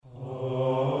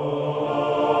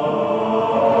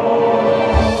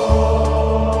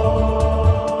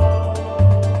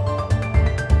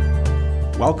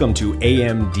Welcome to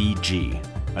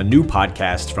AMDG, a new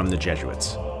podcast from the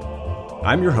Jesuits.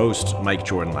 I'm your host, Mike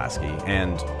Jordan Lasky,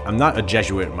 and I'm not a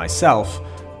Jesuit myself,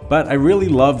 but I really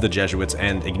love the Jesuits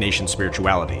and Ignatian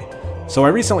spirituality. So I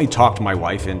recently talked my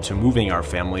wife into moving our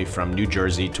family from New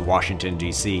Jersey to Washington,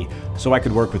 D.C., so I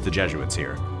could work with the Jesuits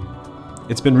here.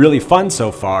 It's been really fun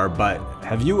so far, but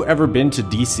have you ever been to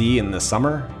D.C. in the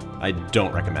summer? I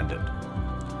don't recommend it.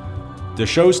 The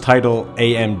show's title,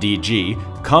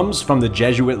 AMDG, comes from the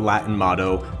Jesuit Latin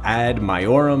motto, Ad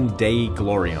Maiorem Dei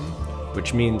Gloriam,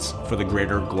 which means for the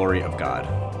greater glory of God.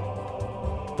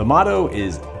 The motto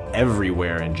is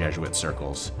everywhere in Jesuit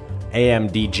circles.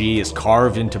 AMDG is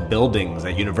carved into buildings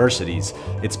at universities.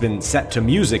 It's been set to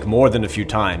music more than a few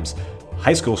times.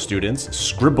 High school students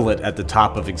scribble it at the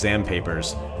top of exam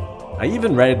papers. I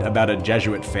even read about a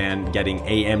Jesuit fan getting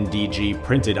AMDG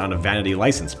printed on a vanity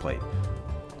license plate.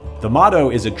 The motto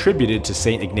is attributed to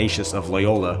St. Ignatius of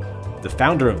Loyola, the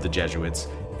founder of the Jesuits,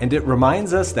 and it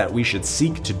reminds us that we should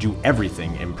seek to do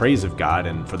everything in praise of God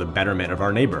and for the betterment of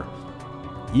our neighbor.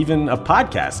 Even a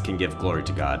podcast can give glory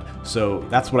to God, so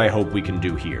that's what I hope we can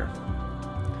do here.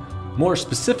 More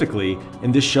specifically,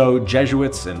 in this show,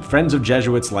 Jesuits and friends of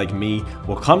Jesuits like me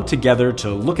will come together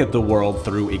to look at the world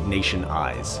through Ignatian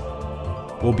eyes.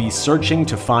 We'll be searching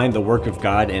to find the work of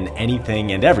God in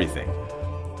anything and everything.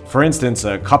 For instance,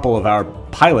 a couple of our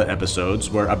pilot episodes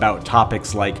were about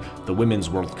topics like the Women's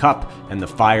World Cup and the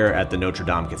fire at the Notre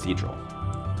Dame Cathedral.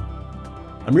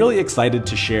 I'm really excited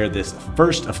to share this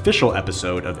first official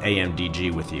episode of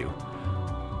AMDG with you.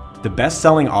 The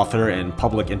best-selling author and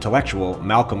public intellectual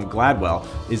Malcolm Gladwell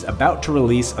is about to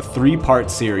release a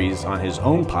 3-part series on his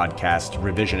own podcast,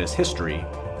 Revisionist History,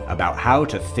 about how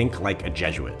to think like a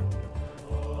Jesuit.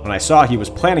 When I saw he was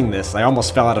planning this, I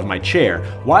almost fell out of my chair.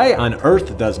 Why on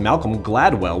earth does Malcolm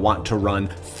Gladwell want to run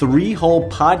 3 whole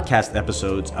podcast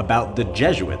episodes about the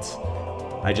Jesuits?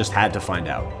 I just had to find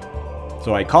out.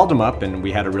 So I called him up and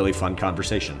we had a really fun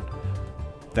conversation.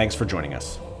 Thanks for joining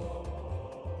us.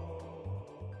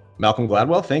 Malcolm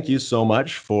Gladwell, thank you so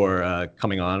much for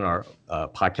coming on our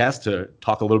podcast to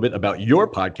talk a little bit about your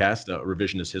podcast,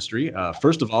 Revisionist History.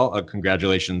 First of all,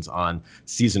 congratulations on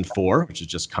season 4, which has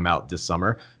just come out this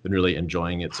summer. Been really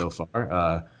enjoying it so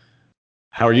far.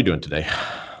 How are you doing today?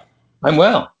 I'm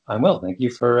well. Thank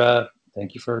you for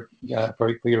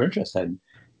your interest. I'm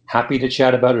happy to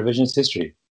chat about Revisionist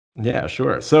History. Yeah,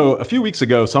 sure. So a few weeks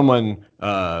ago, someone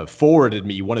forwarded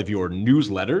me one of your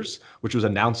newsletters, which was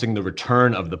announcing the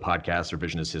return of the podcast,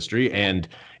 Revisionist History. And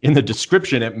in the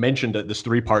description, it mentioned this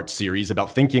 3-part series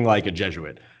about thinking like a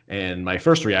Jesuit. And my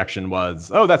first reaction was,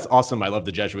 oh, that's awesome. I love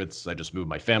the Jesuits. I just moved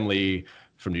my family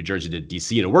from New Jersey to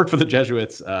DC to work for the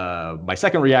Jesuits. My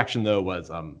second reaction, though,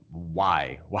 was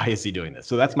why? Why is he doing this?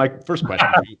 So that's my first question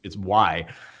for you. It's why?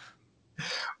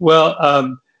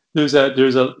 Well, there's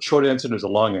a short answer and there's a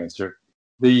long answer.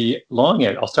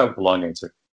 I'll start with the long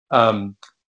answer. The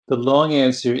long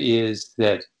answer is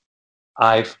that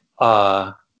I've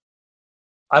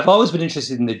always been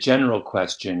interested in the general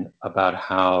question about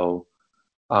how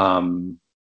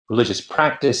religious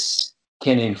practice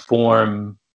can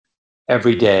inform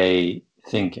everyday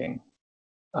thinking.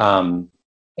 And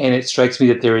it strikes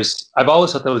me that I've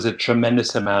always thought there was a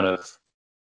tremendous amount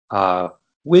of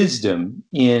wisdom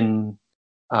in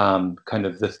kind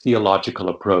of the theological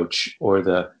approach or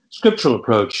the scriptural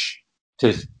approach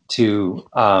to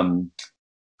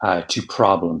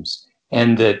problems,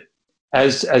 and that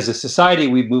as a society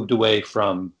we've moved away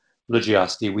from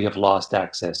religiosity, we have lost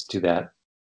access to that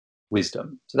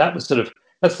wisdom. So that's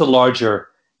the larger.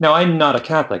 Now, I'm not a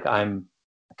Catholic. I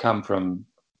come from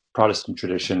Protestant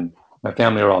tradition. My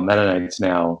family are all Mennonites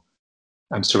now.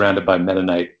 I'm surrounded by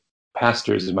Mennonite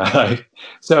pastors in my life,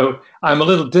 so I'm a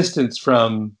little distanced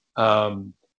from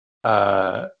the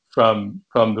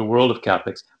world of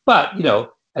Catholics. But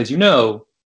as you know,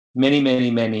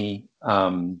 many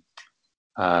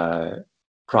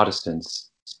Protestants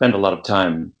spend a lot of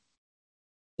time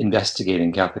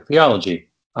investigating Catholic theology.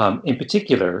 In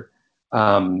particular,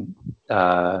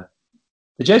 the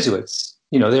Jesuits.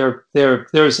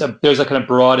 There's a kind of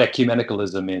broad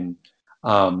ecumenicalism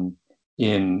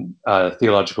in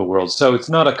theological world. So it's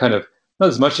not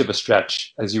as much of a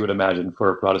stretch as you would imagine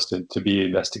for a Protestant to be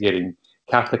investigating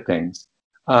Catholic things.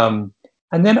 And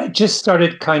then I just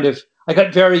started I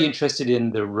got very interested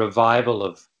in the revival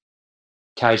of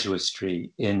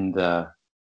casuistry in over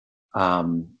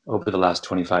the last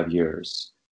 25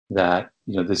 years. That,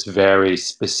 this very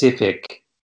specific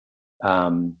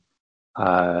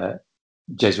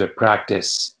Jesuit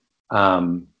practice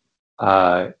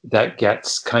that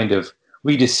gets kind of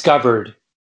rediscovered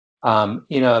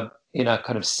in in a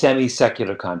kind of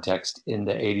semi-secular context in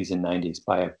the 80s and 90s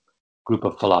by a group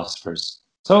of philosophers,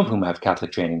 some of whom have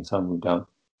Catholic training, some who don't,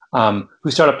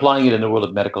 who start applying it in the world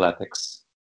of medical ethics,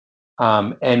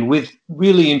 and with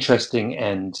really interesting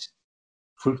and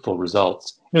fruitful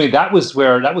results. Anyway, that was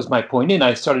my point in.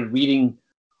 I started reading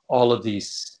all of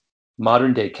these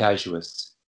modern day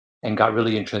casuists and got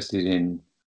really interested in,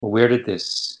 well, where did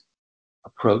this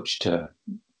approach to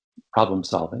problem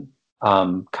solving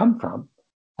come from?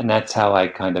 And that's how I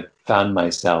kind of found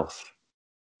myself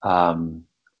reading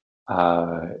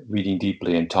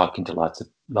deeply and talking to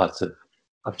lots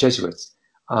of Jesuits.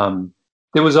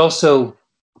 There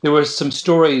were some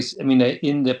stories. I mean,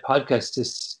 in the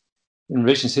podcast, in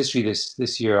Revisionist History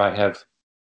this year, I have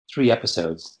 3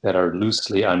 episodes that are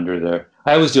loosely under the.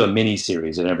 I always do a mini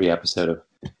series in every episode of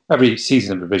every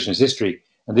season of Revisionist History,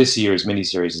 and this year's mini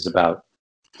series is about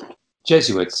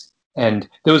Jesuits. And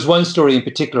there was one story in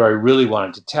particular I really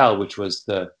wanted to tell, which was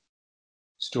the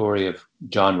story of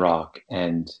John Rock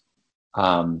and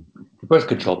the birth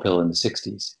control pill in the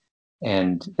 60s.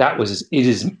 And it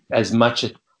is as much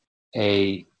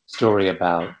a story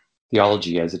about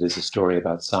theology as it is a story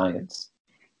about science.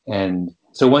 And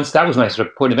so once that was my sort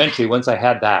of point of entry, once I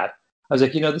had that, I was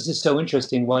like, this is so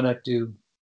interesting. Why not do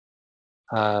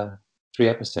 3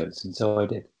 episodes? And so I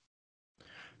did.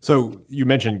 So you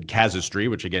mentioned casuistry,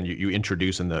 which again you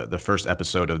introduce in the first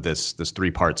episode of this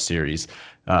 3-part series.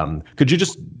 Could you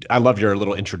I love your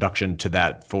little introduction to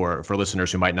that for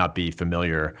listeners who might not be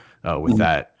familiar with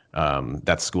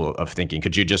that school of thinking.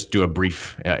 Could you just do a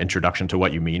brief introduction to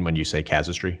what you mean when you say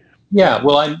casuistry? Yeah,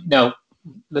 well, now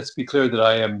let's be clear that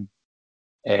I am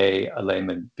A,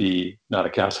 layman, B, not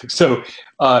a Catholic. So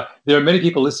there are many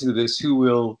people listening to this who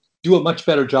will do a much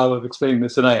better job of explaining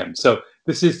this than I am. So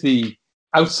this is the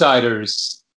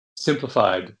outsider's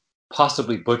simplified,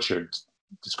 possibly butchered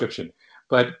description.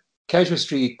 But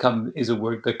casuistry is a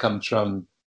word that comes from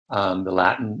the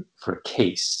Latin for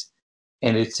case.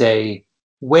 And it's a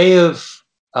way of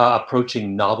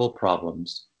approaching novel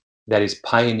problems that is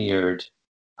pioneered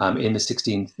in the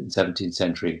 16th and 17th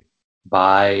century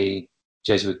by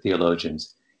Jesuit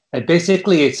theologians. And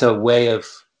basically it's a way of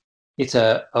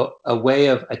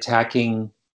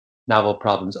attacking novel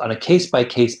problems on a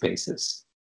case-by-case basis.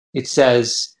 It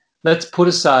says, let's put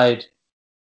aside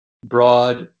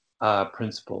broad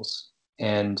principles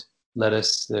and let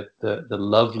us the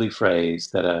lovely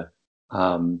phrase that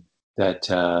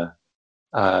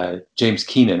James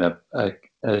Keenan, a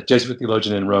Jesuit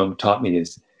theologian in Rome, taught me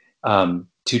is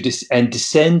to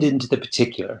descend into the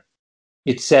particular.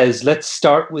 It says, let's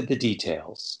start with the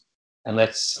details and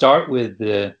let's start with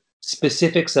the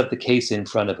specifics of the case in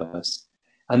front of us.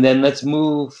 And then let's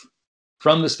move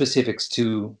from the specifics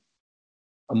to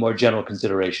a more general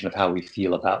consideration of how we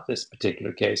feel about this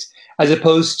particular case, as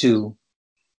opposed to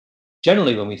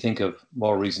generally when we think of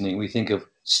moral reasoning, we think of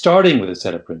starting with a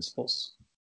set of principles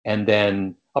and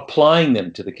then applying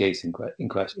them to the case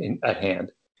at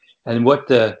hand. And what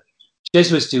the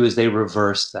Jesuits do is they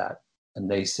reverse that, and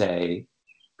they say,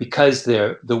 because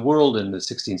the world in the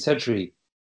 16th century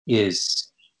is,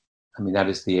 that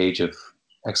is the age of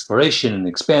exploration and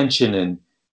expansion, and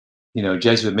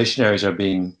Jesuit missionaries are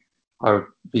being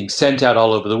sent out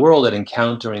all over the world and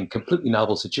encountering completely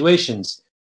novel situations,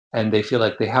 and they feel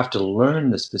like they have to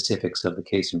learn the specifics of the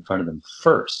case in front of them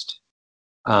first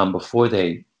before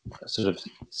they sort of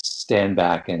stand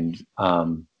back and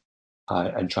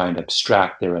try and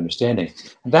abstract their understanding.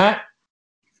 That's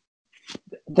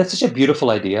such a beautiful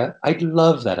idea. I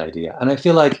love that idea, and I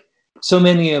feel like so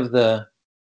many of the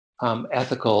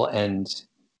ethical and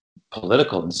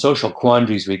political and social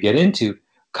quandaries we get into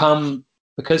come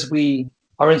because we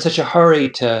are in such a hurry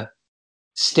to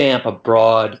stamp a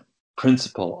broad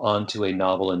principle onto a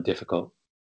novel and difficult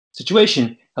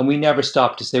situation, and we never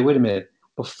stop to say, wait a minute,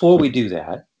 before we do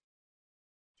that,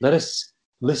 let us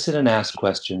listen and ask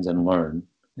questions and learn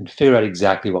and figure out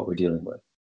exactly what we're dealing with.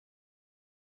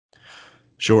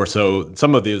 Sure. So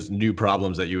some of these new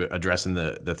problems that you address in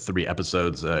the 3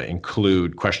 episodes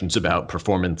include questions about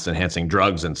performance-enhancing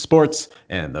drugs in sports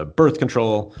and the birth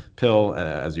control pill,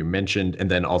 as you mentioned, and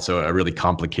then also a really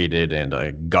complicated and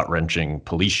gut-wrenching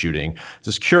police shooting.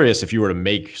 Just curious, if you were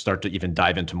to start to even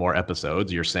dive into more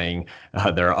episodes, you're saying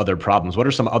there are other problems. What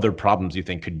are some other problems you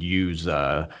think could use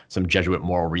some Jesuit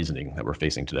moral reasoning that we're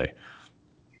facing today?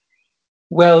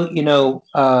 Well,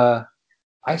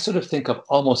 I sort of think of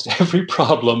almost every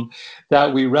problem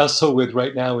that we wrestle with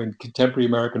right now in contemporary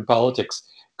American politics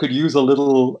could use a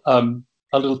little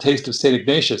taste of St.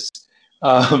 Ignatius.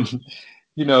 So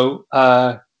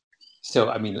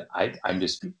I'm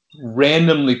just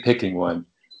randomly picking one.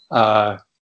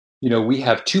 we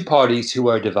have two parties who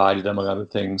are divided, among other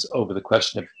things, over the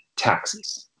question of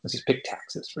taxes. Let's just pick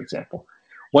taxes, for example.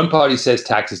 One party says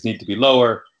taxes need to be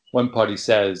lower. One party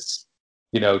says,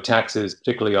 taxes,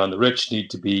 particularly on the rich, need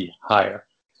to be higher.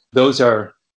 Those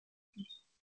are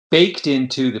baked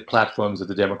into the platforms of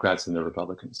the Democrats and the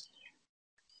Republicans.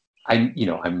 I'm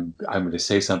going to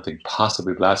say something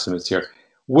possibly blasphemous here.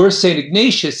 Were St.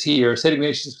 Ignatius here, St.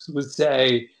 Ignatius would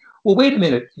say, well, wait a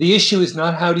minute. The issue is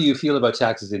not how do you feel about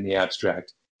taxes in the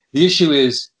abstract. The issue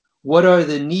is what are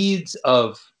the needs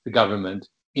of the government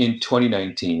in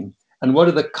 2019, and what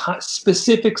are the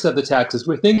specifics of the taxes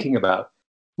we're thinking about?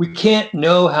 We can't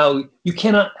know how, you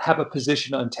cannot have a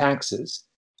position on taxes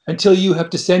until you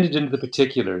have descended into the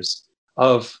particulars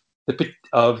of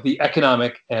the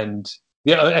economic and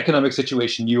the economic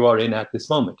situation you are in at this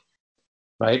moment,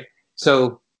 right?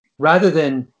 So rather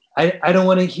than, I don't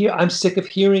want to hear, I'm sick of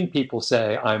hearing people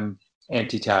say I'm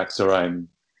anti-tax or I'm,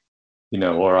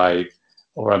 or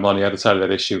I'm on the other side of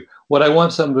that issue. What I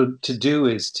want someone to do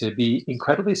is to be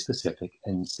incredibly specific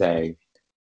and say,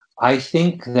 I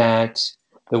think that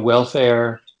the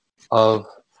welfare of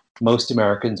most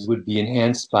Americans would be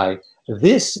enhanced by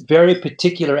this very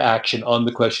particular action on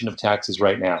the question of taxes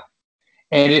right now.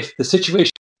 And if the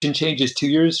situation changes 2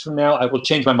 years from now, I will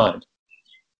change my mind,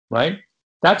 right?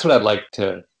 That's what I'd like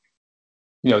to,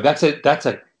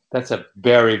 that's a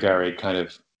very, very kind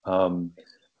of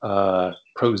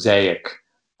prosaic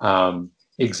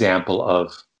example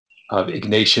of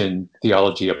Ignatian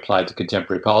theology applied to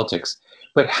contemporary politics.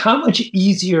 But how much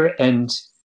easier and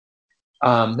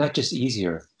not just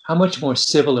easier, how much more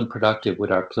civil and productive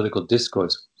would our political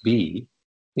discourse be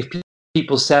if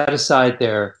people set aside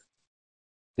their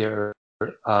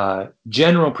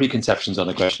general preconceptions on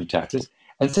the question of taxes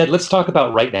and said, let's talk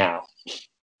about right now.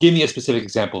 Give me a specific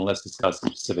example and let's discuss the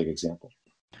specific example.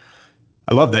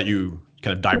 I love that you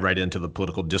kind of dive right into the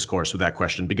political discourse with that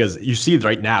question, because you see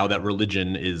right now that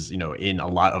religion is, in a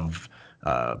lot of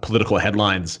political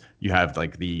headlines. You have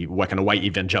like the kind of white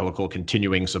evangelical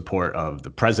continuing support of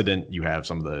the president. You have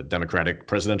some of the Democratic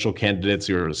presidential candidates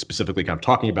who are specifically kind of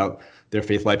talking about their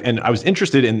faith life. And I was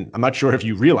interested in, I'm not sure if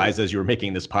you realized as you were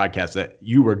making this podcast that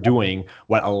you were doing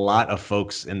what a lot of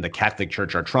folks in the Catholic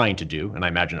Church are trying to do, and I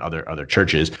imagine other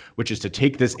churches, which is to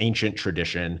take this ancient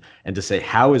tradition and to say,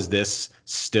 how is this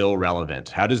still relevant?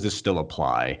 How does this still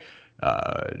apply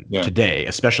today,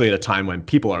 especially at a time when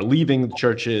people are leaving the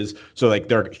churches? So like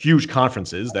there are huge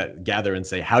conferences that gather and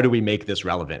say, how do we make this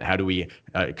relevant? How do we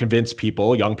convince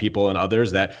people, young people and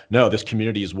others, that no, this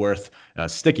community is worth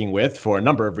sticking with for a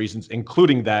number of reasons,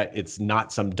 including that it's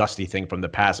not some dusty thing from the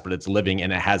past, but it's living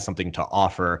and it has something to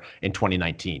offer in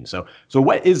 2019. So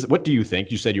what do you think?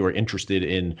 You said you were interested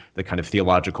in the kind of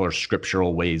theological or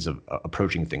scriptural ways of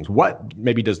approaching things. What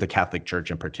maybe does the Catholic Church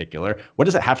in particular, what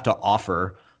does it have to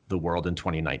offer the world in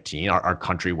 2019, our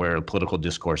country where political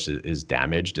discourse is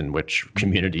damaged, in which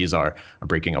communities are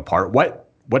breaking apart? What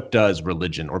does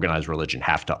religion, organized religion,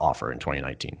 have to offer in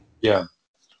 2019? Yeah,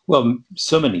 well,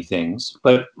 so many things,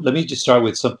 but let me just start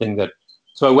with something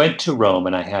so I went to Rome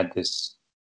and I had this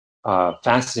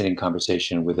fascinating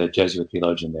conversation with a Jesuit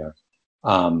theologian there,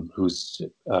 who's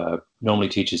normally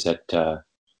teaches at BU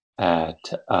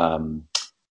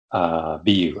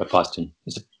at Boston.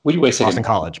 Wait a second. Boston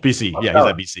College, BC. Yeah, he's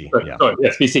at BC. Sorry,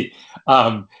 yes, BC.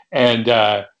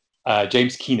 And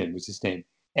James Keenan was his name.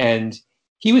 And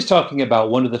he was talking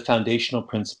about one of the foundational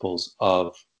principles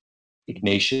of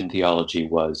Ignatian theology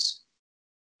was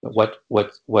what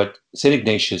St.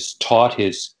 Ignatius taught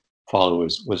his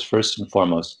followers was first and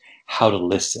foremost how to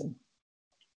listen.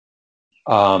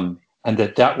 And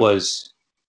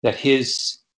that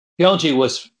his theology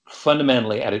was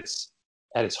fundamentally at its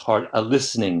heart a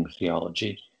listening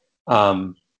theology.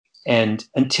 And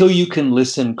until you can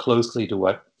listen closely to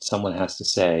what someone has to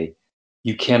say,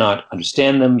 you cannot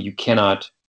understand them. You cannot.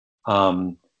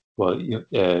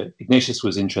 Ignatius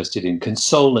was interested in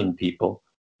consoling people,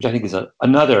 which I think is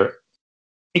another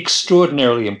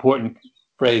extraordinarily important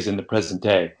phrase in the present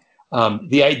day.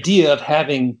 The idea of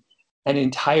having an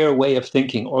entire way of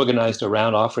thinking organized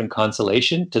around offering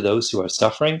consolation to those who are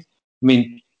suffering. I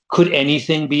mean, could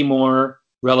anything be more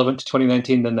relevant to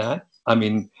 2019 than that? I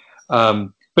mean,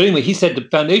 but anyway, he said the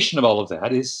foundation of all of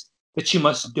that is that you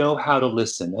must know how to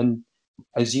listen. And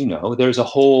as you know, there's a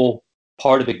whole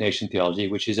part of Ignatian theology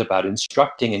which is about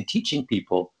instructing and teaching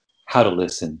people how to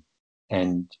listen.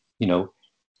 And,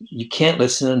 you can't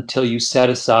listen until you set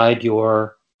aside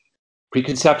your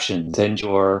preconceptions and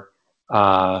your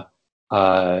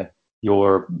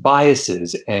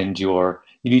biases and you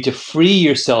need to free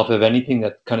yourself of anything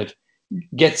that kind of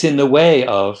gets in the way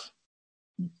of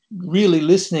really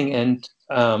listening and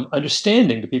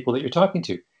understanding to people that you're talking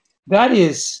to. That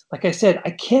is, like I said,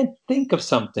 I can't think of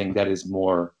something that is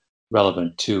more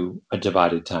relevant to a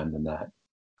divided time than that.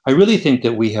 I really think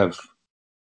that we have,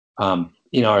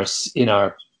 in our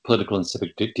political and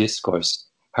civic discourse,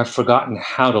 have forgotten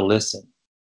how to listen.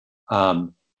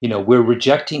 We're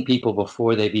rejecting people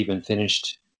before they've even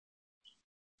finished.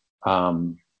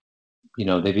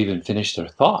 They've even finished their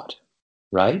thought,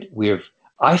 right?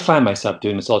 I find myself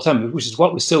doing this all the time, which is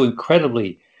what was so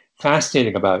incredibly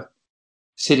fascinating about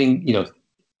sitting,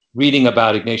 reading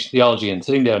about Ignatian theology and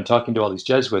sitting down and talking to all these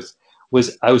Jesuits.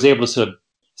 Was I was able to sort of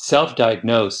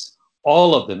self-diagnose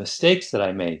all of the mistakes that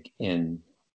I make in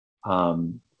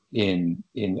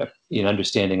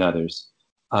understanding others.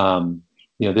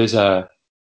 There's I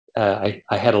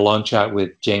had a long chat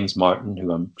with James Martin,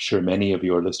 who I'm sure many of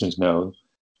your listeners know,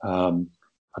 a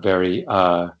very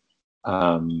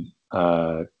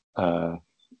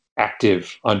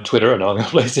active on Twitter and other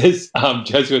places,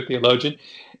 Jesuit theologian.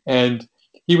 And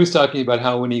he was talking about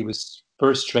how when he was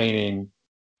first training,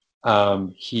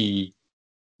 he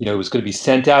was going to be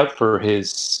sent out for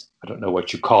his, I don't know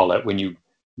what you call it, when you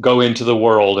go into the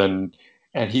world. And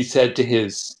he said to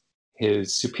his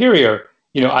superior,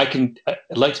 I'd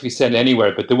like to be sent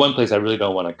anywhere, but the one place I really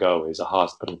don't want to go is a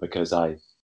hospital, because I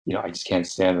just can't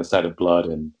stand the sight of blood,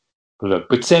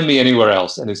 but send me anywhere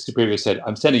else. And his superior said,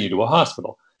 I'm sending you to a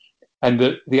hospital. And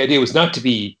the idea was not to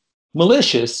be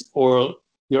malicious or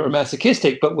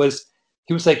masochistic, but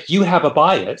he was like, you have a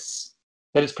bias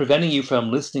that is preventing you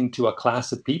from listening to a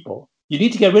class of people. You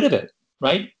need to get rid of it,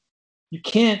 right? You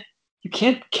can't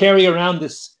carry around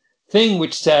this thing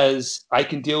which says I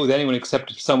can deal with anyone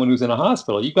except someone who's in a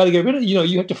hospital. You've got to get rid of it.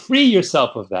 You have to free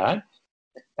yourself of that.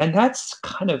 And that's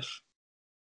kind of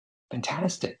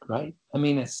fantastic, right? I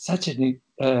mean, it's such a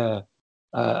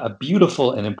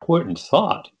beautiful and important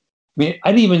thought. I mean,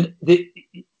 I didn't even,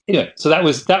 so that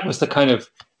was the kind of,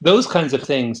 those kinds of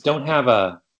things don't have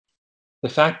the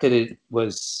fact that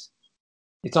it's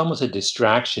almost a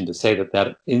distraction to say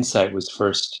that insight was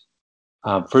first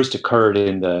occurred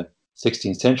in the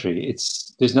 16th century.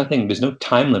 There's no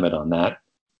time limit on that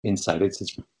insight. It's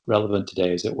as relevant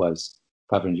today as it was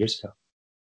 500 years ago.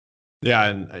 Yeah,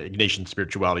 and Ignatian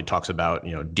spirituality talks about,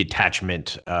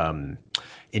 detachment,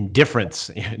 indifference,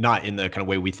 not in the kind of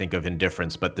way we think of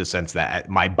indifference, but the sense that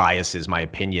my biases, my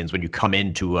opinions, when you come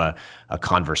into a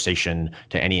conversation,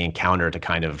 to any encounter, to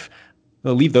kind of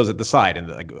leave those at the side,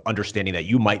 and understanding that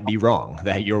you might be wrong,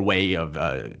 that your way of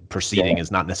proceeding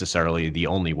is not necessarily the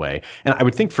only way. And I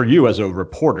would think for you as a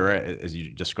reporter, as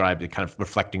you described, kind of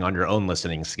reflecting on your own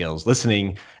listening skills,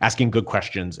 asking good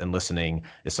questions and listening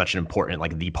is such an important,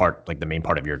 the main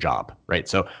part of your job, right?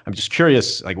 So I'm just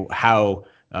curious, how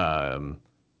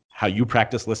you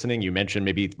practice listening. You mentioned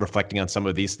maybe reflecting on some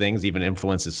of these things even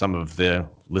influences some of the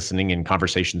listening and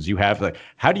conversations you have.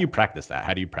 How do you practice that?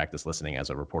 How do you practice listening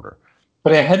as a reporter?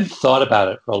 But I hadn't thought about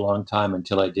it for a long time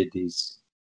until I did these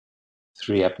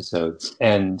 3 episodes.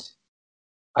 And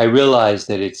I realized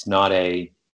that it's not that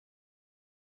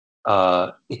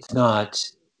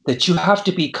you have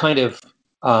to be kind of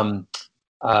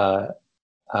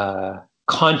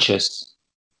conscious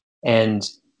and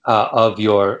of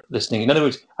your listening. In other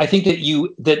words, I think that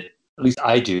at least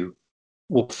I do,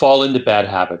 will fall into bad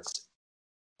habits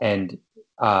and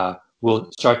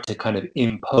will start to kind of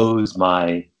impose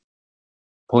my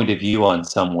point of view on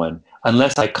someone,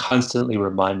 unless I constantly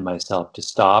remind myself to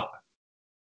stop,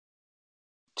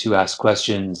 to ask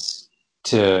questions,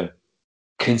 to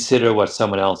consider what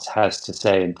someone else has to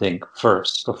say and think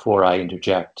first before I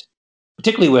interject.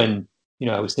 Particularly when,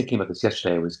 I was thinking about this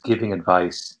yesterday, I was giving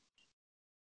advice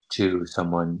to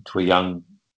someone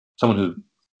who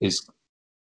is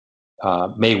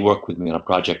may work with me on a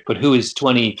project, but who is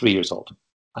 23 years old.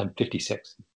 I'm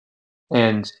 56.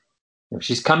 And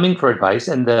she's coming for advice,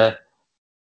 and the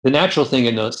natural thing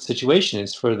in the situation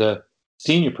is for the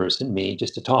senior person, me,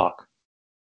 just to talk.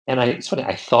 And it's funny,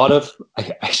 I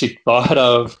actually thought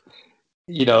of,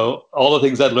 all the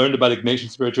things I'd learned about Ignatian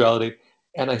spirituality.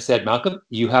 And I said, Malcolm,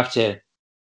 you have to,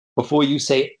 before you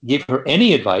give her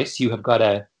any advice, you have got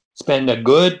to spend a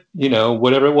good,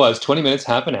 whatever it was, 20 minutes,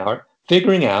 half an hour,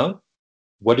 figuring out,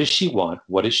 what does she want?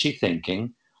 What is she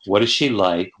thinking? What is she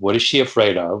like? What is she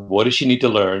afraid of? What does she need to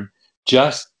learn?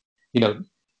 Just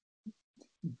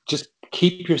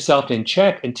keep yourself in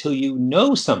check until you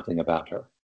know something about her.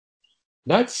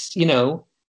 That's,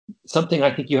 something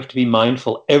I think you have to be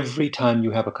mindful every time you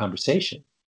have a conversation.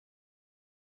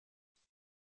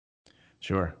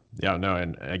 Sure. Yeah, no.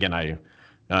 And again, I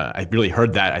really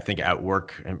heard that, I think, at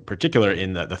work, in particular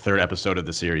in the 3rd episode of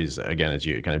the series, again, as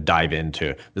you kind of dive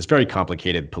into this very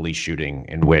complicated police shooting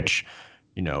in which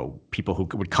people who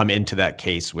would come into that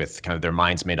case with kind of their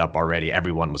minds made up already.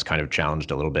 Everyone was kind of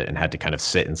challenged a little bit and had to kind of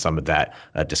sit in some of that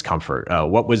discomfort.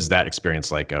 What was that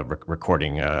experience like,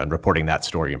 recording and reporting that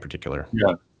story in particular?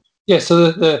 Yeah.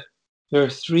 So there are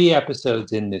 3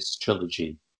 episodes in this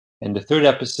trilogy, and the third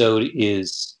episode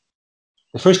is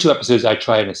the first 2 episodes I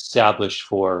try and establish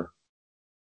for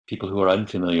people who are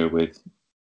unfamiliar with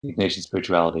Ignatian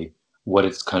spirituality what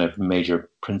its kind of major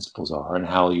principles are and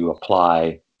how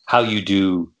you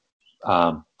do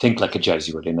think like a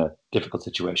Jesuit in a difficult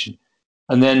situation.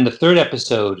 And then the third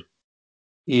episode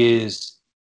is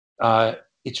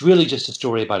it's really just a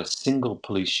story about a single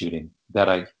police shooting that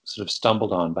I sort of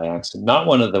stumbled on by accident. Not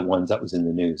one of the ones that was in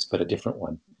the news, but a different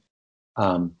one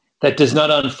that does not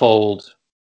unfold.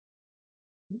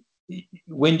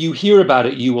 When you hear about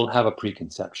it, you will have a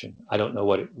preconception. I don't know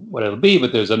what it'll be,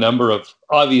 but there's a number of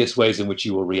obvious ways in which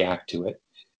you will react to it.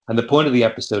 And the point of the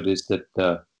episode is that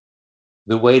the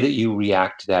way that you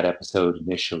react to that episode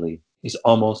initially is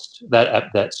almost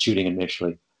that shooting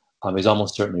initially is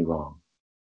almost certainly wrong.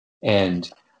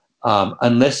 And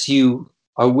unless you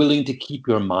are willing to keep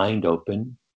your mind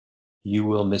open, you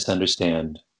will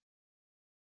misunderstand.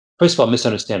 First of all,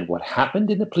 misunderstand what happened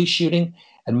in the police shooting,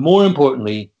 and more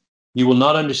importantly, you will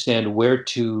not understand who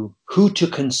to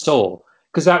console,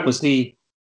 because that was the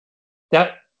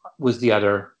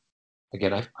other.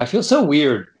 Again, I feel so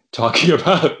weird talking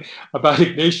about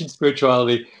Ignatian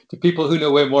spirituality to people who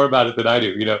know way more about it than I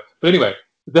do. But anyway,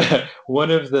 one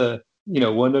of the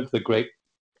great,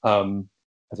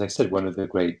 as I said, one of the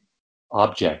great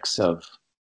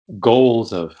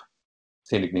goals of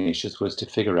Saint Ignatius was to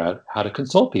figure out how to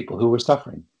console people who were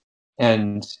suffering,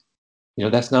 and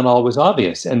that's not always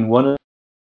obvious. And one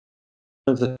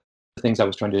of the things I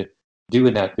was trying to do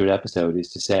in that third episode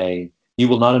is to say, you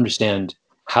will not understand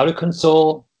how to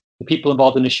console the people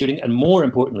involved in the shooting, and more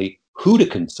importantly, who to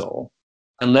console,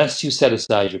 unless you set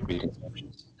aside your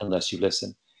preconceptions, unless you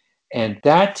listen. And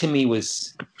that to me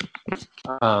was,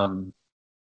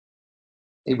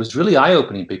 it was really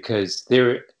eye-opening, because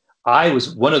I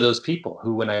was one of those people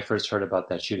who, when I first heard about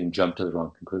that shooting, jumped to the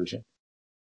wrong conclusion.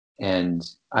 And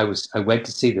I went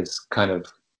to see this kind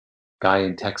of guy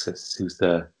in Texas who's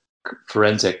the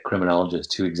forensic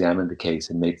criminologist who examined the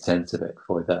case and made sense of it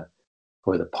for the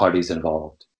parties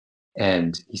involved.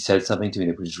 And he said something to me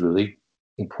that was really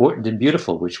important and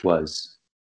beautiful, which was,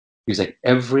 he was like,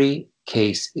 every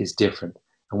case is different.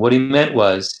 And what he meant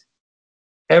was,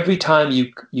 every time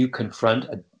you confront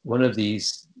one of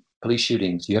these police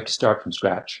shootings, you have to start from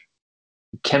scratch.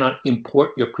 You cannot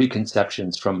import your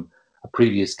preconceptions from a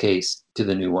previous case to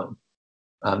the new one.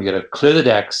 You got to clear the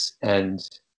decks and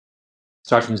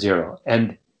start from zero.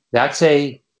 And that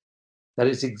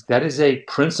is a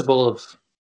principle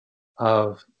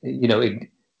of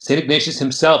Saint Ignatius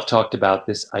himself talked about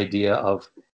this idea of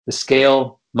the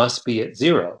scale must be at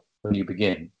 0 when you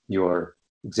begin your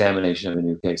examination of a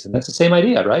new case. And that's the same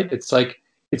idea, right? It's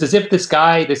as if this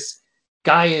guy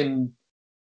in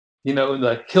in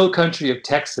the hill country of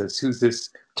Texas, who's this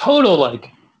total,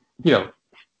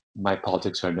 my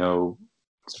politics are no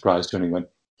surprise to anyone.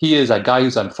 He is a guy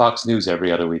who's on Fox News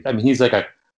every other week. I mean, he's like a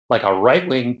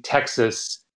right-wing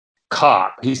Texas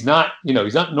cop. He's not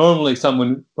normally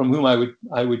someone from whom I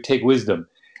would take wisdom.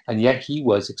 And yet he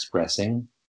was expressing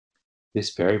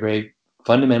this very, very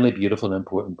fundamentally beautiful and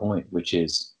important point, which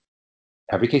is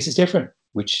every case is different,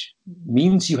 which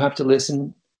means you have to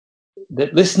listen.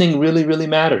 That listening really, really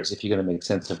matters if you're going to make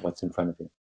sense of what's in front of you.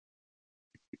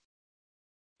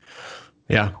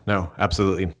 Yeah, no,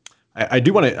 absolutely. I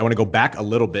want to go back a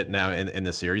little bit now in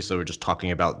the series. So we're just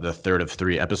talking about the third of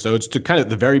 3 episodes to kind of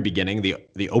the very beginning, the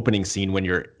opening scene when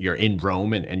you're in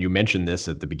Rome, and you mentioned this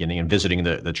at the beginning, and visiting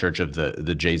the Church of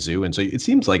the Gesù. And so it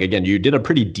seems like, again, you did a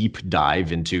pretty deep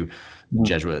dive into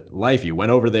Jesuit life. You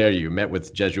went over there, you met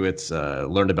with Jesuits,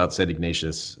 learned about St.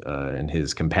 Ignatius and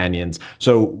his companions.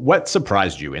 So what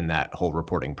surprised you in that whole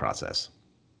reporting process?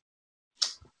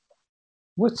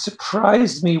 What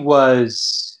surprised me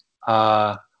was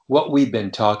what we've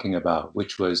been talking about,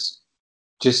 which was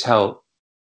just how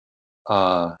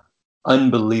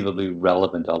unbelievably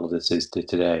relevant all of this is to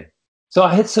today. So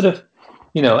I had sort of,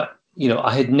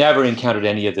 I had never encountered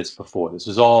any of this before. This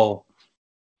was all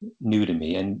new to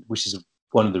me, and which is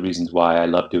one of the reasons why I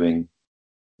love doing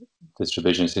this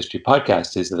Revisionist History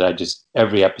podcast, is that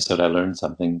every episode I learned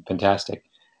something fantastic.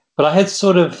 But I had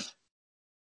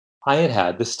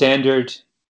the standard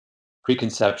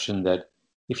preconception that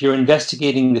if you're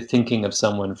investigating the thinking of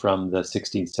someone from the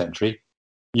 16th century,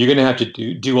 you're going to have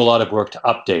to do a lot of work to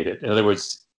update it. In other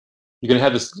words, you're going to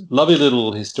have this lovely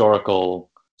little historical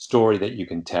story that you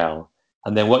can tell.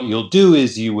 And then what you'll do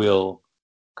is you will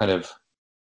kind of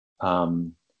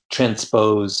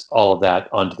transpose all of that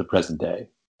onto the present day.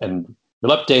 And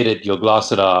you'll update it, you'll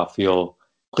gloss it off, you'll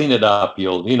clean it up,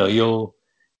 it'll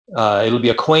be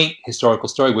a quaint historical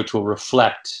story which will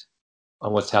reflect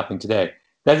on what's happening today.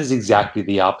 That is exactly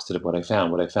the opposite of what I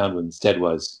found. What I found instead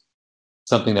was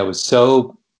something that was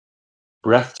so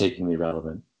breathtakingly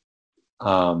relevant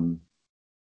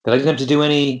that I didn't have to do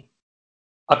any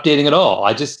updating at all.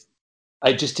 I just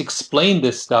explained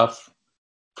this stuff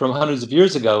from hundreds of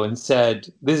years ago and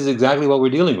said, this is exactly what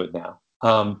we're dealing with now.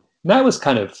 And that was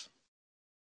kind of,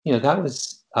 that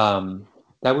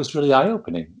was really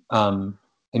eye-opening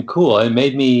and cool. It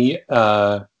made me,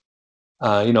 the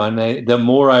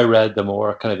more I read, the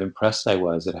more kind of impressed I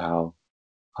was at how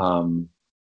kind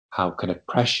of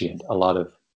prescient a lot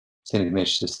of St.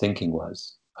 Ignatius' thinking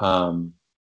was. So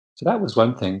that was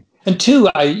one thing. And two,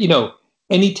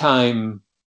 anytime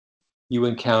you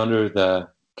encounter the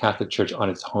Catholic Church on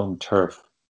its home turf,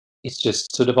 it's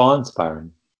just sort of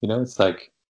awe-inspiring. It's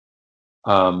like,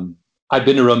 I've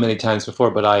been to Rome many times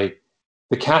before, but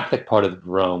the Catholic part of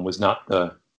Rome was not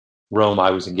the Rome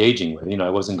I was engaging with. I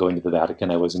wasn't going to the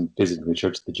Vatican. I wasn't visiting the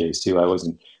Church of the Jesu. I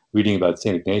wasn't reading about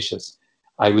St. Ignatius.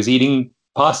 I was eating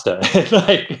pasta, and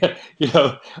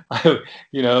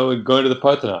going to the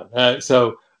Parthenon.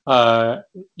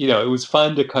 It was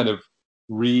fun to kind of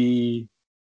revisit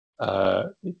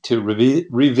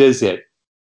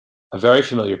a very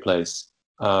familiar place,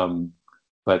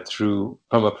 but from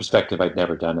a perspective I'd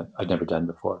never done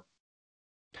before.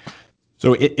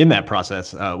 So in that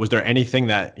process, was there anything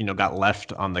that got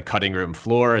left on the cutting room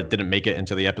floor? It didn't make it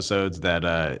into the episodes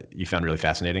that you found really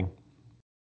fascinating?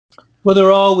 Well,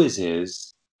 there always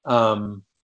is, and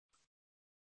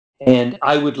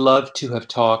I would love to have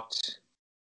talked.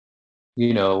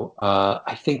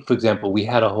 I think, for example, we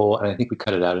had and I think we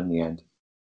cut it out in the end.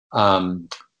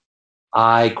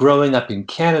 Growing up in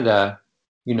Canada,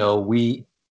 we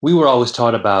were always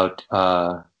taught about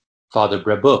Father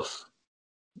Brebeuf.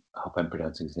 I hope I'm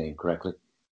pronouncing his name correctly.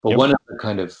 But yep. One of the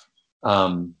kind of,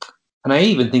 and I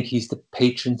even think he's the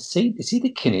patron saint. Is he the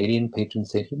Canadian patron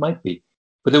saint? He might be.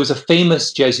 But there was a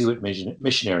famous Jesuit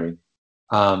missionary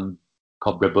called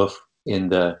Brebeuf in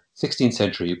the 16th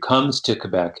century who comes to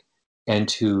Quebec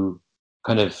and who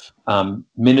kind of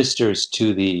ministers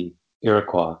to the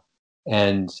Iroquois.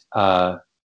 And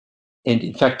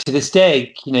in fact, to this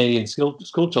day, Canadian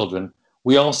school children,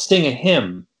 we all sing a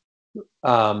hymn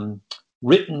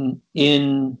written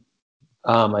in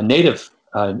a Native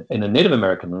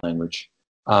American language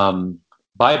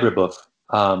by Brebeuf,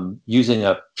 using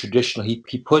a traditional. He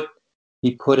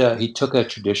took a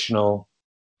traditional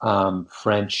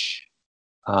French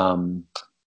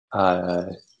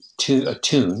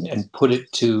tune and put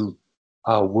it to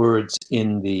words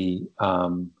in the I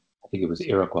think it was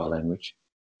Iroquois language,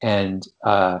 and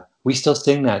we still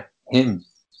sing that hymn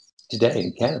today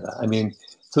in Canada.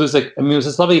 So it was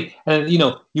just lovely. And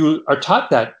you are taught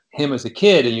that hymn as a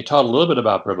kid, and you're taught a little bit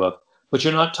about Brebeuf, but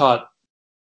you're not taught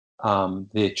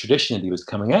the tradition that he was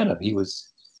coming out of. It was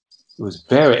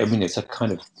very. It's a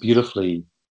kind of beautifully.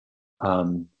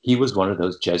 He was one of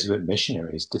those Jesuit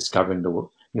missionaries discovering the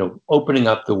world, opening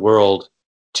up the world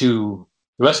to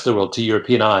the rest of the world, to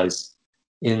European eyes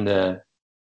in the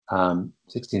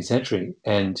 16th century.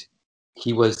 And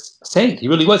he was a saint. He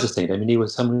really was a saint. He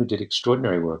was someone who did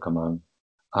extraordinary work among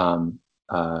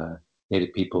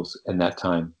Native peoples in that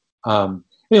time.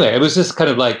 Anyway, it was just kind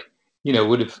of like,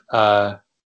 would have,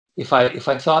 if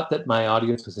I thought that my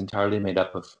audience was entirely made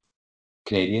up of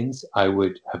Canadians, I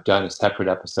would have done a separate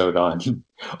episode on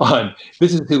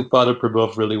this is who Father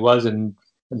Brebeuf really was and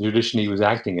the tradition he was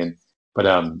acting in. But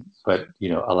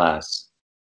alas,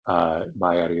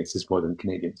 my audience is more than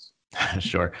Canadians.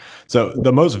 Sure. So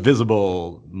the most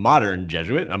visible modern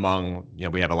Jesuit among,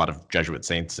 we have a lot of Jesuit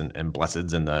saints and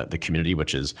blesseds in the community,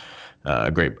 which is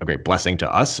a great blessing to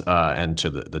us and to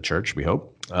the church, we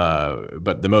hope.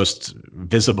 But the most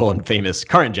visible and famous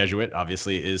current Jesuit,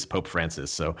 obviously, is Pope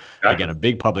Francis. So again, a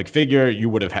big public figure. You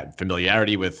would have had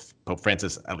familiarity with Pope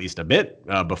Francis at least a bit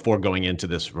before going into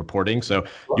this reporting. So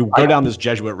you go down this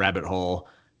Jesuit rabbit hole.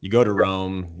 You go to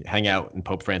Rome, hang out in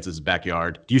Pope Francis'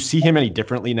 backyard. Do you see him any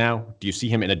differently now? Do you see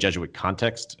him in a Jesuit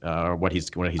context, or what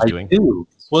he's doing? I do.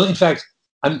 Well, in fact,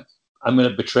 I'm going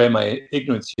to betray my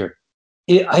ignorance here.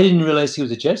 I didn't realize he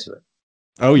was a Jesuit.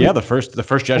 Oh yeah, the first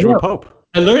Jesuit pope.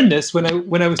 I learned this when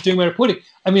I was doing my reporting.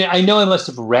 I know I must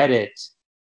have read it,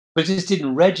 but it just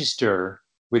didn't register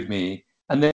with me.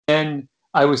 And then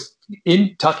I was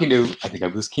talking to, I think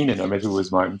it was Keenan or maybe it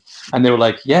was Martin, and they were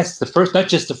like, yes, not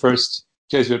just the first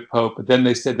Jesuit pope, but then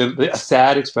they said a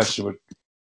sad expression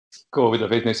go over the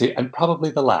face and say, and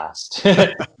probably the last.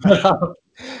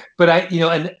 But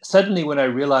and suddenly when I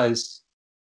realized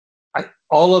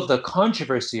all of the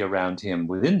controversy around him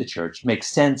within the church makes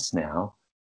sense now,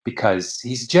 because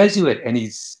he's Jesuit and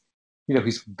he's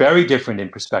very different in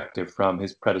perspective from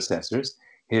his predecessors.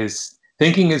 His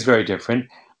thinking is very different.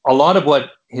 A lot of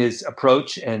what his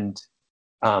approach and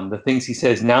the things he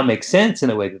says now make sense in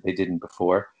a way that they didn't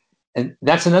before. And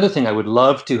that's another thing I would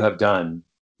love to have done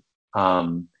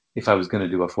if I was going to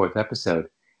do a fourth episode,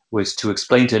 was to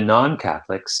explain to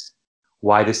non-Catholics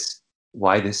why this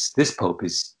Pope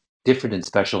is different and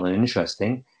special and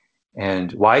interesting,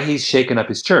 and why he's shaken up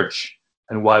his church,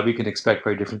 and why we can expect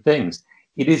very different things.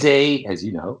 It is as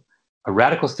you know, a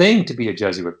radical thing to be a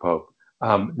Jesuit Pope.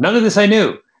 None of this I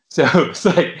knew. So it's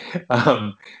like,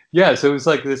 so it was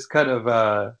like this kind of,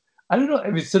 I don't know. I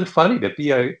mean, it's sort of funny to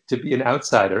be an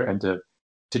outsider and to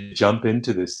jump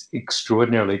into this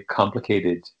extraordinarily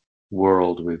complicated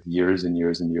world with years and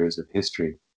years and years of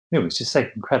history. It was just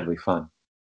like incredibly fun.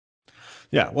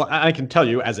 Yeah, well, I can tell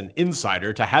you as an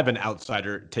insider, to have an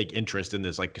outsider take interest in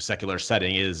this like secular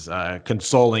setting is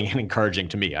consoling and encouraging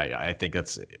to me. I think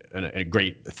that's a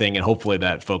great thing, and hopefully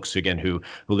that folks again who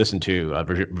listen to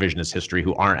revisionist history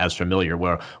who aren't as familiar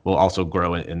will also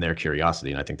grow in their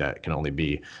curiosity, and I think that can only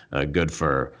be good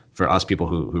for us people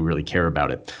who really care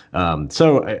about it.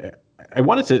 So I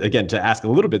wanted to ask a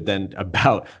little bit then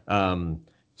about.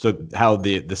 So how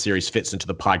the series fits into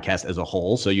the podcast as a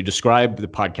whole. So you describe the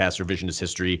podcast Revisionist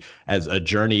History as a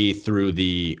journey through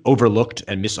the overlooked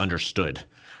and misunderstood.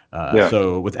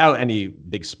 So without any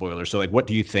big spoilers, so like what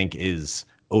do you think is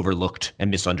overlooked and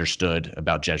misunderstood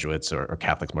about Jesuits or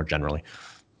Catholics more generally?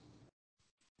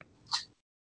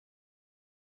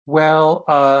 Well,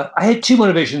 I had two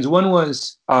motivations. One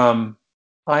was I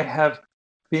have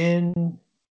been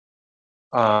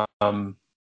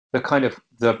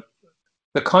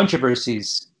the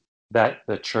controversies that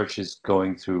the church is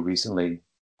going through recently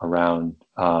around,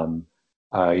 all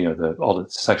the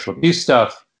sexual abuse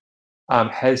stuff,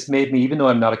 has made me, even though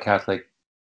I'm not a Catholic,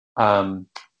 I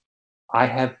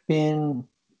have been,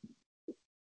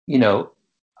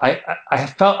 I've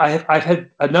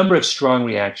had a number of strong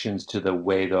reactions to the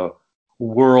way the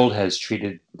world has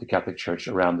treated the Catholic Church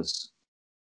around this.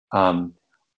 I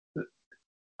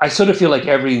sort of feel like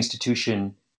every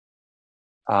institution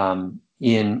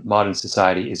in modern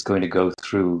society is going to go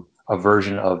through a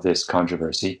version of this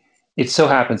controversy. It so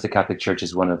happens the Catholic Church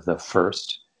is one of the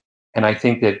first. And I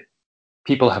think that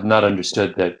people have not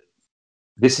understood that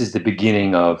this is the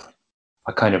beginning of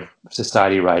a kind of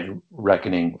society-wide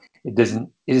reckoning. It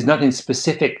is nothing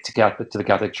specific to the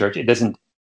Catholic Church. It doesn't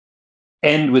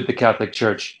end with the Catholic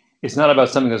Church. It's not about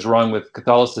something that's wrong with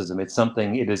Catholicism. It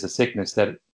is a sickness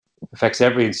that affects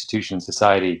every institution in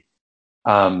society.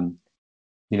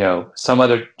 Some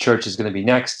other church is going to be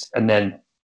next, and then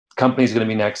companies are going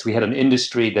to be next. We had an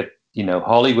industry that,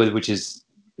 Hollywood, which is,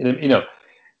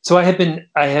 so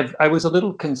I was a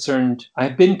little concerned.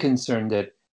 I've been concerned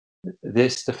that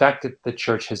the fact that the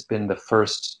church has been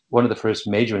one of the first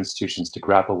major institutions to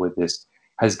grapple with this,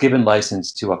 has given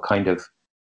license to a kind of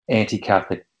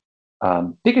anti-Catholic,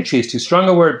 bigotry is too strong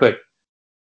a word, but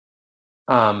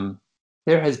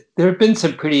there have been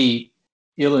some pretty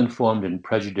ill-informed and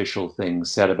prejudicial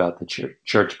things said about the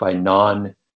church by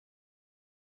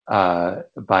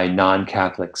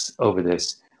non-Catholics over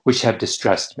this, which have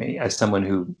distressed me as someone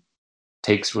who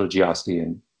takes religiosity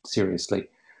and seriously.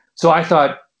 So I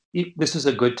thought this was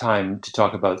a good time to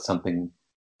talk about something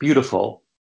beautiful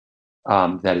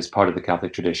that is part of the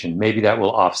Catholic tradition. Maybe that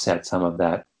will offset some of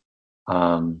that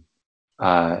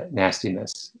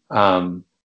nastiness. So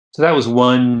that was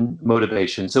one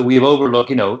motivation. So we've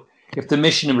overlooked, if the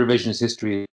mission of revisionist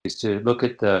history is to look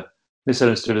at the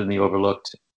misunderstood and the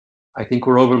overlooked, I think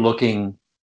we're overlooking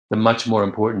the much more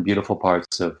important, beautiful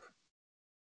parts of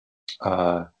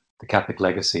the Catholic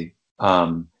legacy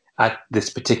at this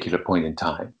particular point in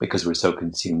time, because we're so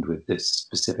consumed with this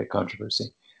specific controversy.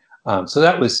 So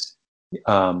that was,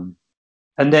 and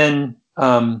then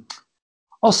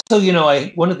also,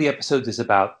 one of the episodes is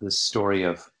about the story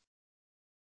of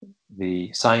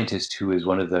the scientist who is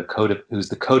who's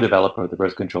the co-developer of the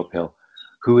birth control pill,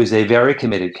 who is a very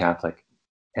committed Catholic.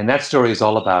 And that story is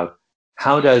all about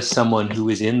how does someone who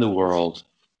is in the world,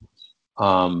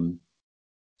 very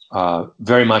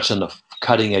much on the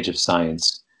cutting edge of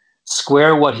science,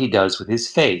 square what he does with his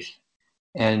faith.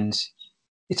 And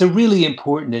it's a really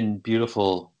important and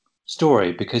beautiful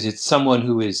story, because it's someone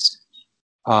who was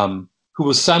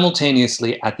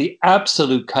simultaneously at the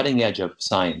absolute cutting edge of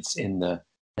science in the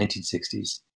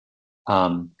 1960s.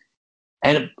 And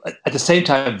at the same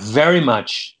time, very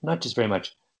much, not just very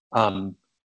much, um,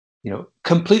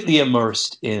 completely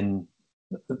immersed in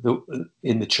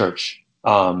the church,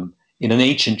 in an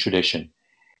ancient tradition.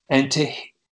 And to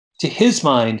his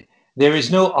mind, there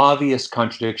is no obvious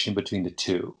contradiction between the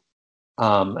two.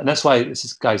 And that's why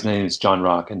this guy's name is John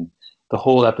Rock, and the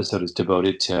whole episode is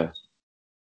devoted to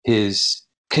his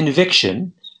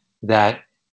conviction that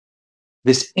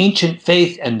this ancient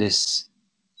faith and this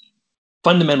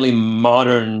fundamentally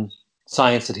modern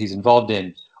science that he's involved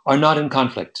in are not in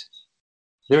conflict.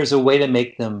 There is a way to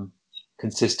make them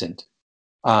consistent.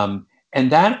 And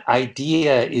that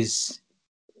idea is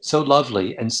so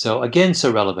lovely and so, again,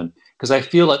 so relevant, because I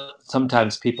feel that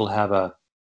sometimes people have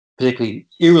particularly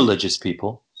irreligious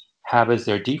people, have as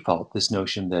their default this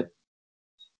notion that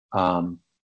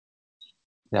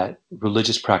that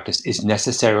religious practice is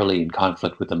necessarily in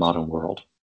conflict with the modern world.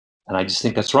 And I just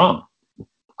think that's wrong.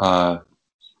 There's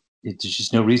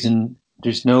just no reason,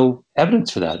 there's no evidence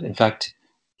for that. In fact,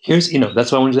 here's,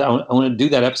 that's why I want to do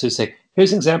that episode to say,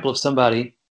 here's an example of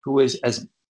somebody who is as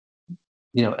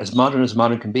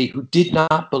modern can be, who did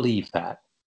not believe that.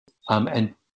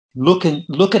 And look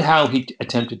at how he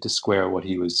attempted to square what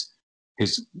he was,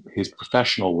 his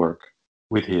professional work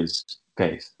with his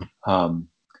faith.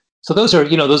 So those are,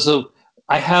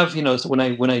 I have, so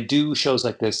when I do shows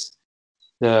like this,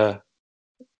 I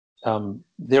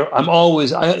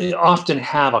often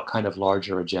have a kind of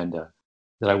larger agenda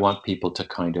that I want people to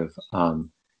kind of,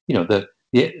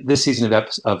 this season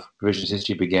of Revisionist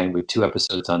History began with 2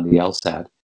 episodes on the LSAT,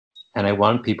 and I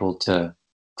want people to,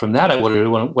 from that, what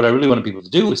I really want people to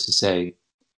do is to say,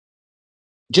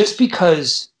 just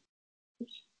because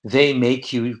they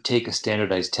make you take a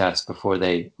standardized test before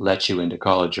they let you into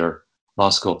college or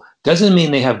law school doesn't mean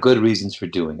they have good reasons for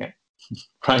doing it,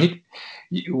 right?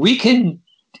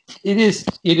 It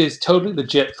is totally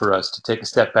legit for us to take a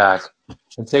step back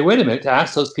and say, wait a minute, to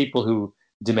ask those people who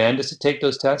demand us to take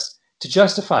those tests to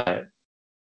justify it.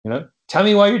 Tell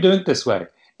me why you're doing it this way.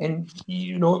 And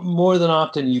more than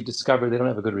often you discover they don't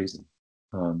have a good reason.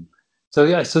 So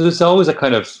there's always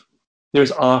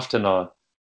there's often a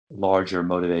larger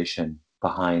motivation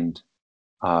behind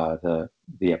the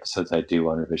episodes I do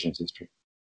on revisionist history.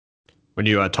 When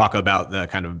you talk about the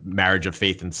kind of marriage of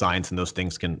faith and science, and those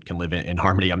things can live in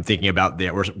harmony, I'm thinking about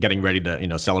we're getting ready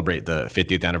to celebrate the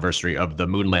 50th anniversary of the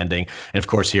moon landing, and of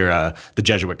course here the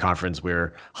Jesuit conference,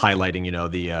 we're highlighting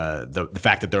the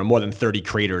fact that there are more than 30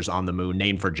 craters on the moon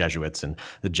named for Jesuits, and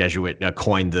the Jesuit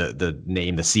coined the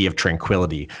name the Sea of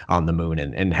Tranquility on the moon,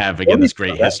 and have again this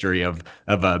great history of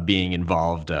being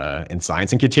involved in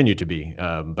science and continue to be,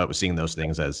 but we're seeing those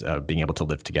things as being able to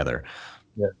live together.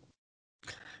 Yeah.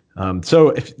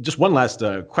 So just one last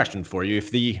question for you.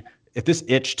 If this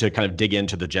itch to kind of dig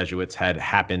into the Jesuits had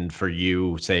happened for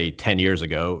you, say 10 years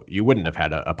ago, you wouldn't have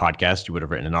had a podcast. You would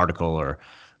have written an article or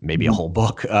maybe a whole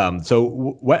book. So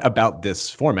what about this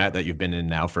format that you've been in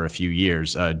now for a few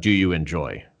years do you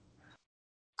enjoy?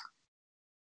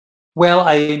 Well,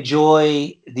 I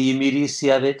enjoy the immediacy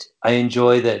of it. I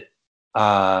enjoy that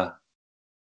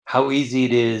how easy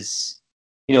it is.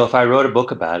 If I wrote a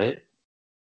book about it,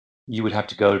 you would have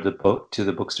to go to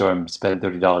the bookstore and spend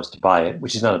 $30 to buy it,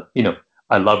 which is not,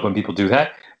 I love when people do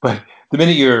that. But the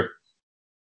minute you're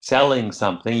selling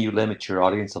something, you limit your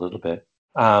audience a little bit.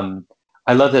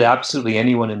 I love that absolutely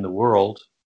anyone in the world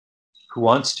who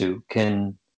wants to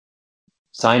can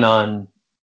sign on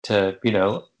to,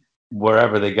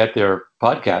 wherever they get their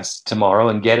podcasts tomorrow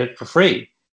and get it for free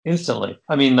instantly.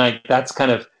 I mean, that's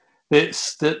kind of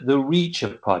the reach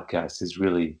of podcasts is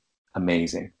really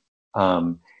amazing.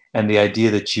 And the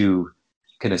idea that you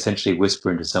can essentially whisper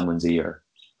into someone's ear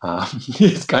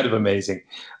is kind of amazing.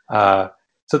 So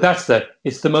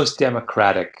it's the most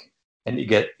democratic and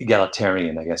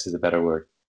egalitarian, I guess is a better word,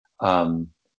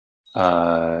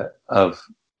 of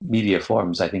media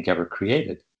forms I think ever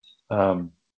created.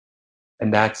 And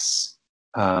that's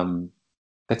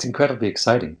incredibly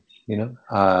exciting,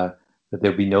 that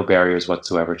there'll be no barriers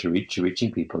whatsoever to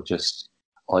reaching people. Just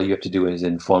all you have to do is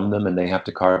inform them, and they have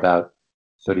to carve out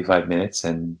 35 minutes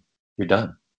and you're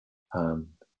done.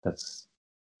 That's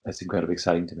incredibly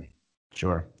exciting to me.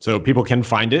 Sure. So people can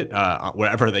find it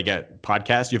wherever they get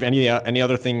podcasts. Do you have any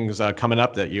other things coming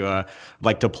up that you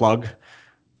like to plug?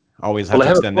 Always have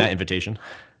to extend that invitation.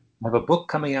 I have a book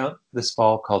coming out this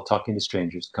fall called Talking to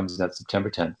Strangers. It comes out September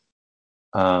 10th.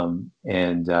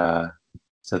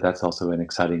 So that's also an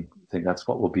exciting thing. That's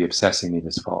what will be obsessing me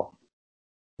this fall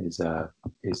is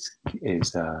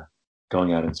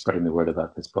going out and spreading the word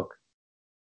about this book.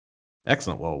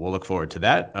 Excellent. Well, we'll look forward to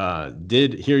that.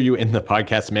 Did hear you in the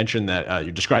podcast mention that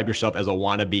you describe yourself as a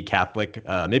wannabe Catholic,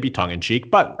 maybe tongue in cheek,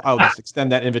 but I'll just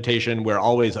extend that invitation. We're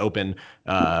always open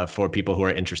for people who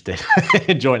are interested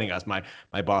in joining us. My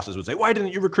bosses would say, "Why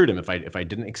didn't you recruit him?" If I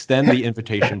didn't extend the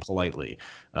invitation politely.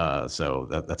 So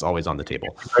that's always on the table.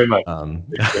 Very much.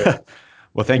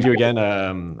 Well, thank you again,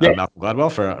 Malcolm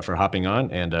Gladwell, for hopping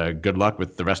on, and good luck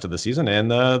with the rest of the season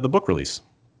and the book release.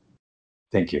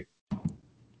 Thank you.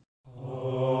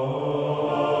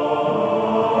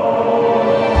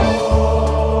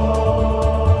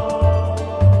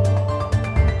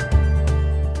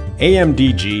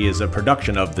 AMDG is a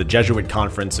production of the Jesuit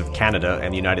Conference of Canada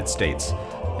and the United States,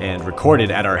 and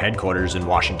recorded at our headquarters in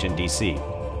Washington, D.C.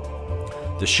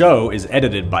 The show is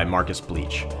edited by Marcus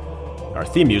Bleach. Our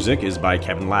theme music is by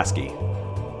Kevin Lasky.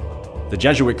 The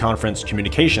Jesuit Conference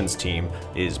communications team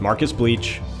is Marcus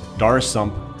Bleach, Doris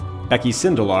Sump, Becky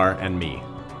Sindelar, and me.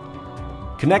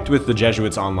 Connect with the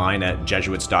Jesuits online at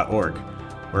jesuits.org.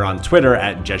 We're on Twitter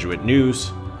at Jesuit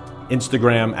News,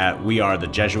 Instagram at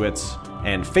WeAreTheJesuits,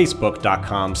 and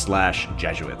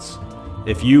Facebook.com/Jesuits.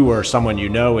 If you or someone you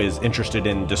know is interested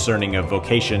in discerning a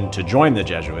vocation to join the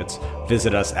Jesuits,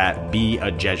 visit us at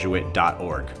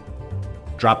beajesuit.org.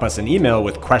 Drop us an email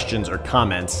with questions or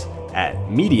comments at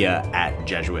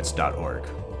media@jesuits.org.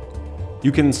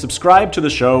 You can subscribe to the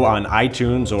show on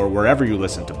iTunes or wherever you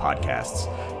listen to podcasts.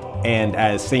 And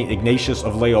as St. Ignatius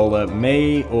of Loyola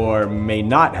may or may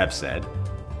not have said,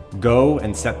 go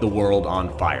and set the world on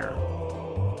fire.